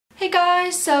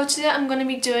guys, so today I'm going to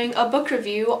be doing a book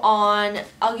review on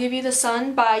I'll Give You the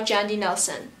Sun by Jandy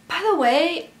Nelson. By the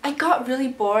way, I got really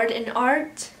bored in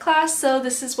art class, so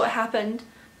this is what happened.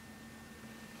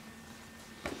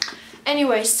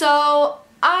 Anyway, so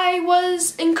I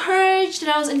was encouraged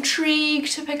and I was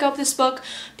intrigued to pick up this book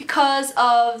because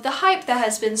of the hype that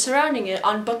has been surrounding it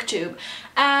on BookTube.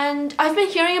 And I've been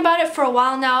hearing about it for a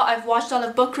while now. I've watched a lot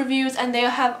of book reviews and they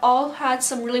have all had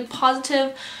some really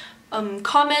positive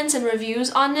comments and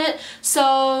reviews on it.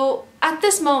 So at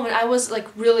this moment I was like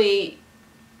really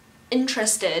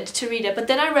interested to read it, but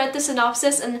then I read the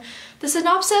synopsis and the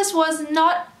synopsis was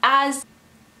not as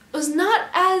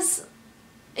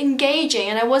engaging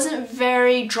and I wasn't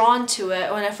very drawn to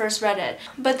it when I first read it.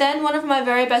 But then one of my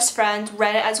very best friends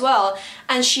read it as well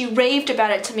and she raved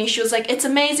about it to me. She was like, it's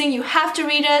amazing, you have to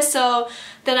read it. So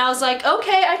then I was like,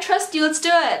 okay, I trust you, let's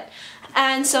do it.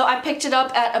 And so I picked it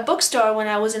up at a bookstore when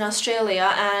I was in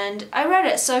Australia and I read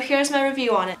it, so here's my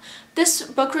review on it. This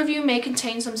book review may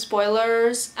contain some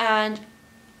spoilers and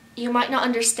you might not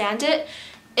understand it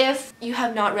if you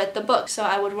have not read the book, so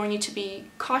I would warn you to be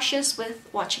cautious with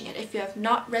watching it if you have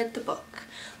not read the book.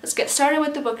 Let's get started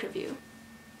with the book review.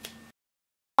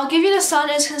 I'll Give You the Sun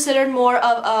is considered more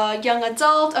of a young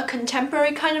adult, a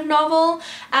contemporary kind of novel,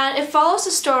 and it follows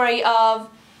the story of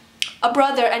a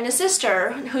brother and a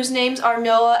sister whose names are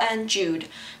Noah and Jude.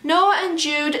 Noah and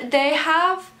Jude, they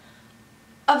have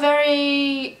a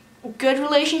very good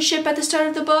relationship at the start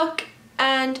of the book,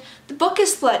 and the book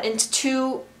is split into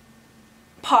two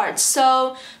parts.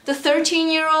 So the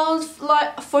 13-year-old,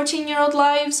 14-year-old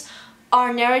lives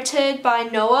are narrated by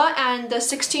Noah and the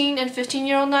 16 and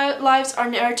 15-year-old lives are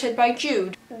narrated by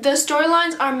Jude. The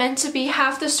storylines are meant to be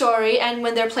half the story, and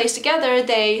when they're placed together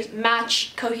they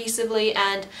match cohesively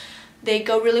and they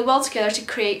go really well together to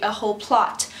create a whole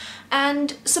plot.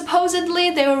 And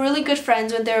supposedly they were really good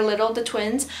friends when they were little, the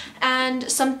twins, and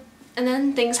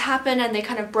then things happened and they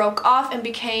kind of broke off and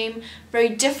became very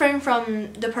different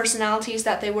from the personalities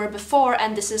that they were before,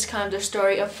 and this is kind of the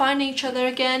story of finding each other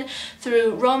again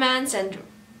through romance and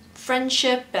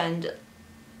friendship and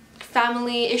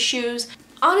family issues.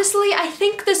 Honestly, I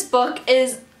think this book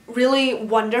is really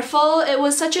wonderful. It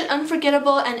was such an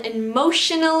unforgettable and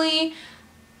emotionally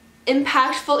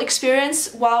impactful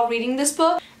experience while reading this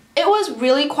book. It was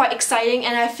really quite exciting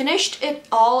and I finished it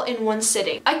all in one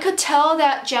sitting. I could tell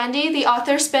that Jandy, the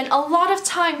author, spent a lot of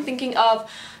time thinking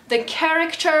of the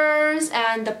characters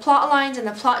and the plot lines and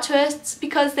the plot twists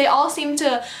because they all seem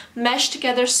to mesh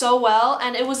together so well,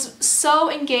 and it was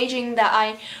so engaging that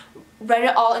I read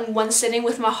it all in one sitting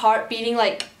with my heart beating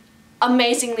like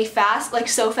amazingly fast, like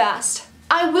so fast.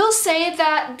 I will say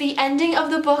that the ending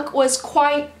of the book was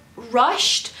quite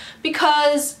rushed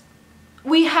because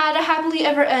we had a happily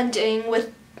ever ending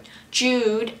with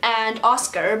Jude and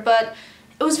Oscar, but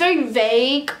it was very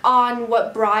vague on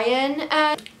what Brian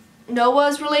and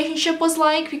Noah's relationship was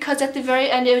like, because at the very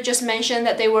end it just mentioned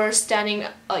that they were standing,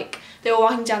 like they were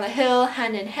walking down the hill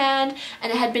hand in hand,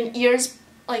 and it had been years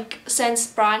like since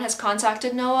Brian has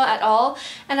contacted Noah at all,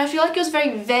 and I feel like it was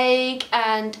very vague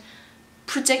and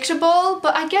predictable,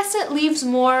 but I guess it leaves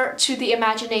more to the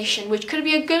imagination, which could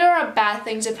be a good or a bad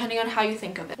thing depending on how you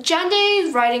think of it.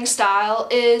 Jandy's writing style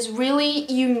is really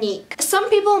unique. Some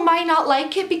people might not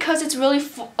like it because it's really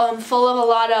full of a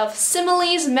lot of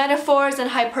similes, metaphors,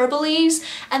 and hyperboles,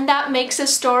 and that makes a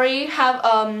story have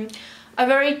a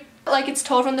very, like, it's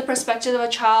told from the perspective of a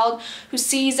child who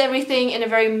sees everything in a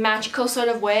very magical sort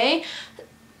of way.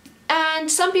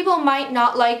 And some people might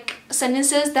not like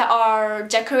sentences that are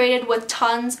decorated with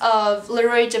tons of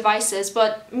literary devices,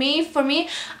 but for me,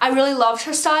 I really loved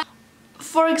her style.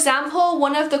 For example,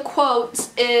 one of the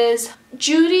quotes is,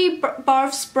 "Judy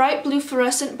barfs bright blue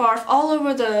fluorescent barf all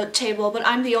over the table, but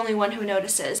I'm the only one who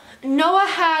notices." Noah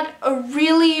had a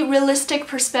really realistic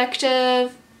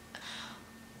perspective.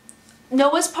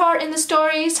 Noah's part in the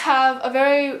stories have a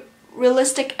very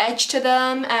realistic edge to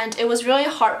them, and it was really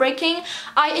heartbreaking.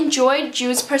 I enjoyed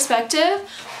Jude's perspective,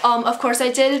 of course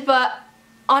I did, but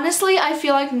honestly I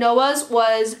feel like Noah's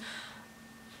was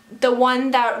the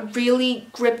one that really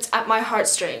gripped at my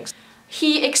heartstrings.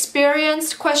 He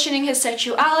experienced questioning his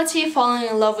sexuality, falling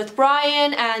in love with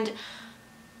Brian, and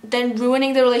then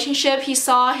ruining the relationship. He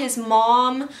saw his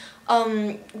mom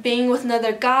being with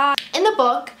another guy. In the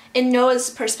book, in Noah's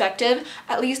perspective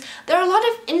at least, there are a lot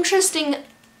of interesting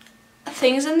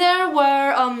things in there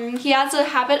where he has a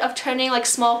habit of turning like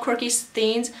small quirky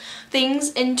things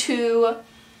into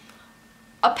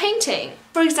a painting.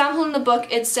 For example, in the book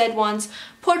it said once,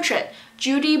 "Portrait,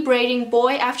 Judy braiding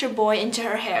boy after boy into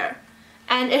her hair."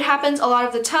 And it happens a lot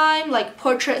of the time, like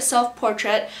portrait,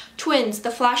 self-portrait, twins,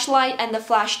 the flashlight and the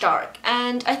flash dark.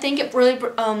 And I think it really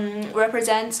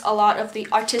represents a lot of the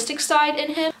artistic side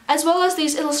in him, as well as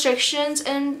these illustrations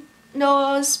in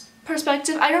Noah's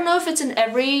perspective. I don't know if it's in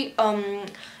every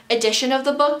edition of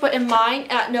the book, but in mine,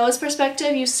 at Noah's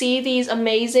perspective, you see these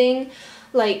amazing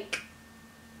like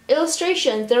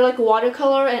illustrations. They're like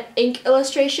watercolor and ink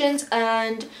illustrations,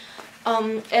 and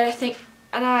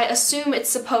I assume it's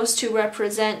supposed to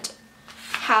represent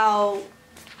how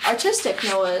artistic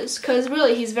Noah is, because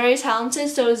really he's very talented,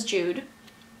 so is Jude.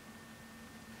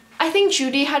 I think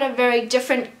Judy had a very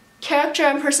different character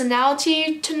and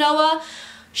personality to Noah.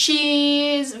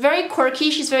 She's very quirky,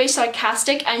 she's very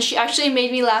sarcastic, and she actually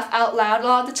made me laugh out loud a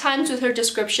lot of the times with her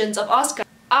descriptions of Oscar.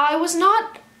 I was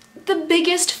not the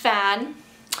biggest fan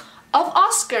of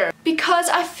Oscar because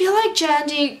I feel like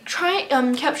Jandy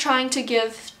kept trying to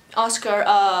give Oscar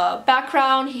a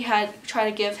background. He had tried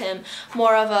to give him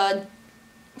more of a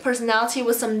personality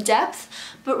with some depth,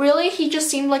 but really he just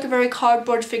seemed like a very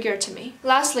cardboard figure to me.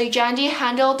 Lastly, Jandy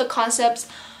handled the concepts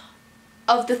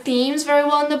of the themes very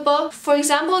well in the book. For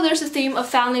example, there's a theme of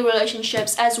family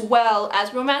relationships as well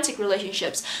as romantic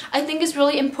relationships. I think it's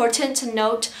really important to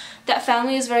note that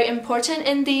family is very important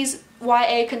in these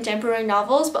YA contemporary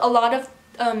novels, but a lot of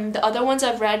the other ones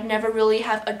I've read never really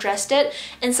have addressed it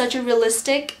in such a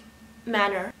realistic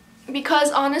manner.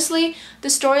 Because honestly, the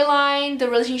storyline, the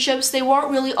relationships, they weren't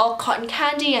really all cotton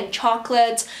candy and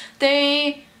chocolates.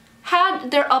 They had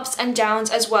their ups and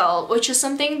downs as well, which is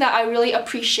something that I really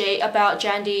appreciate about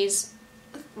Jandy's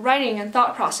writing and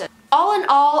thought process. All in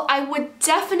all, I would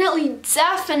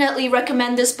definitely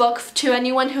recommend this book to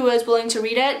anyone who is willing to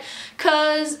read it,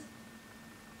 because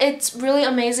it's really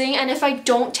amazing. And if I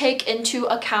don't take into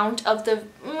account of the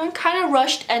kind of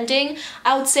rushed ending,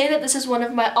 I would say that this is one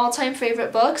of my all-time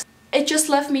favorite books. It just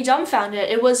left me dumbfounded.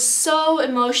 It was so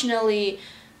emotionally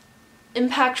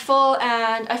impactful,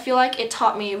 and I feel like it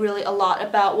taught me really a lot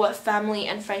about what family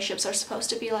and friendships are supposed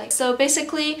to be like. So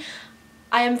basically,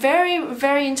 I am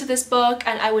very into this book,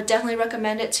 and I would definitely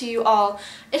recommend it to you all.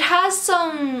 It has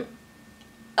some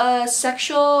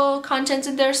sexual content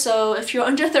in there, so if you're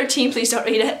under 13, please don't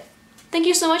read it. Thank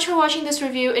you so much for watching this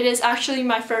review. It is actually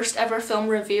my first ever film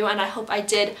review, and I hope I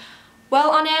did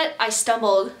well on it. I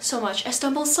stumbled so much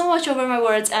over my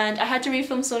words, and I had to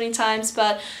refilm so many times,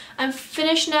 but I'm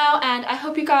finished now, and I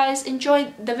hope you guys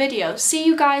enjoyed the video. See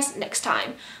you guys next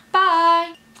time.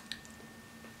 Bye!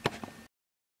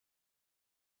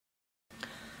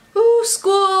 Ooh,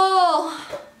 school!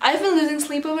 I've been losing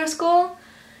sleep over school.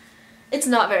 It's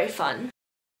not very fun.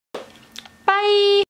 Bye!